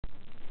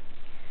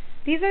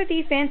These are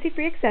the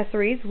fancy-free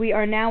accessories. We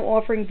are now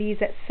offering these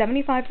at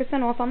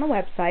 75% off on the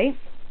website.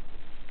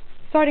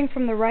 Starting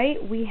from the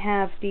right, we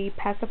have the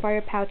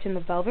pacifier pouch in the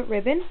velvet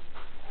ribbon,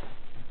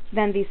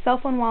 then the cell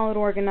phone wallet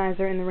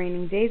organizer in the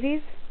Raining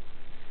Daisies.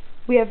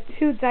 We have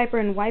two diaper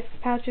and wipes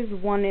pouches,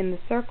 one in the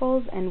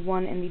circles and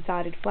one in the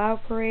dotted flower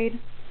parade.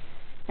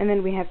 And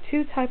then we have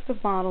two types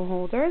of bottle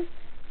holders,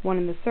 one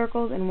in the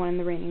circles and one in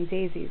the Raining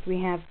Daisies.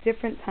 We have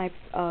different types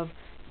of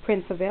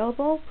prints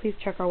available. Please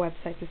check our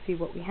website to see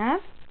what we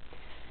have.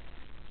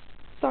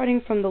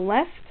 Starting from the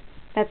left,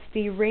 that's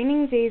the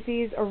Raining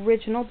Daisies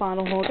original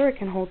bottle holder. It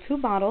can hold 2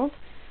 bottles,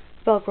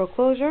 Velcro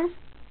closure,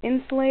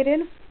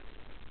 insulated,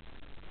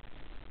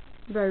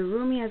 very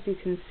roomy as you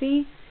can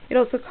see. It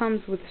also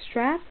comes with a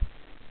strap.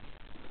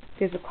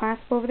 There's a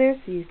clasp over there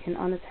so you can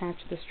unattach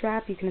the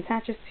strap. You can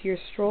attach this to your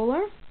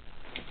stroller.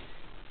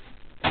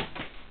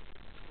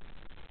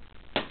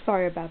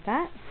 Sorry about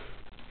that.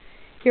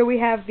 Here we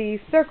have the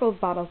Circles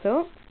bottle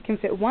tote. It can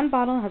fit 1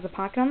 bottle, has a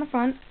pocket on the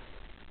front,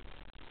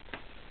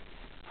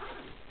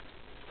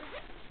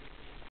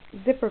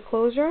 zipper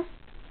closure,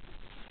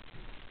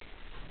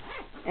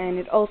 and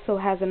it also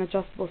has an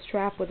adjustable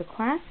strap with a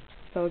clasp.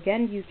 So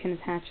again, you can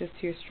attach this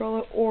to your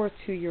stroller or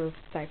to your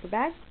diaper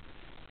bag.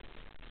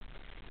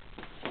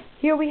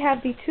 Here we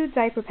have the 2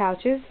 diaper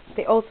pouches.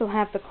 They also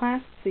have the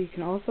clasp, so you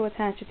can also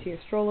attach it to your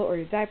stroller or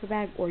your diaper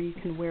bag, or you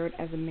can wear it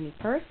as a mini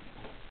purse.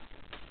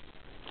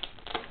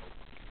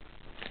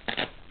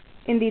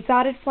 In the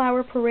dotted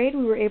flower parade,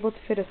 we were able to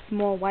fit a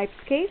small wipes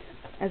case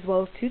as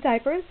well as 2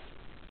 diapers.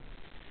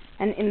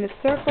 And in the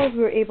circles, we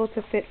were able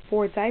to fit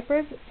 4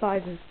 diapers,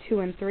 sizes 2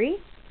 and 3.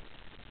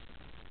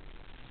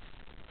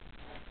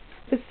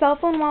 The cell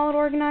phone wallet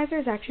organizer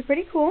is actually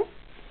pretty cool.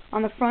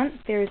 On the front,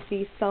 there's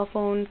the cell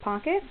phone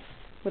pocket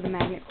with a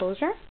magnet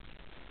closure.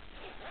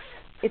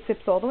 It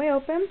zips all the way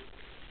open.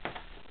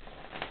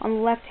 On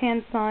the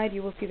left-hand side,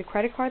 you will see the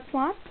credit card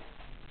slot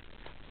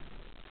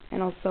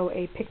and also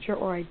a picture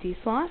or ID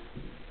slot.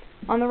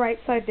 On the right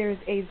side, there's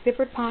a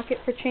zippered pocket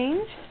for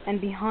change,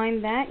 and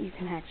behind that, you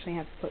can actually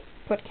have put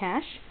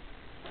cash.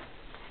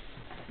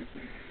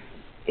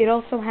 It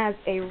also has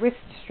a wrist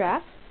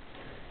strap.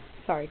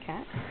 Sorry,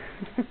 cat.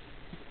 It's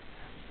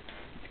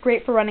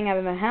great for running out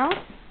of the house.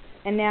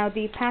 And now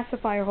the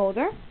pacifier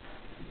holder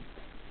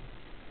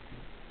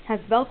has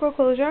Velcro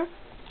closure.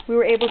 We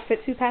were able to fit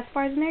 2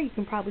 pacifiers in there. You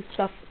can probably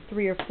stuff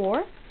 3 or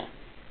 4.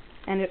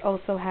 And it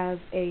also has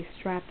a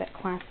strap that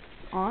clasps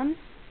on.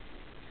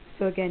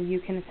 So again, you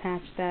can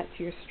attach that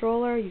to your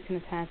stroller. You can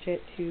attach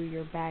it to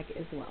your bag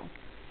as well.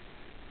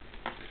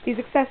 These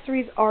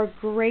accessories are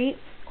great.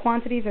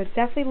 Quantities are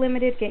definitely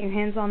limited. Get your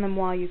hands on them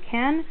while you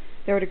can.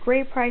 They're at a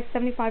great price,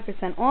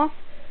 75% off.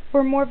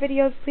 For more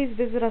videos, please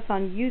visit us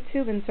on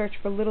YouTube and search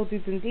for Little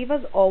Dudes and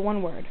Divas, all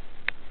one word.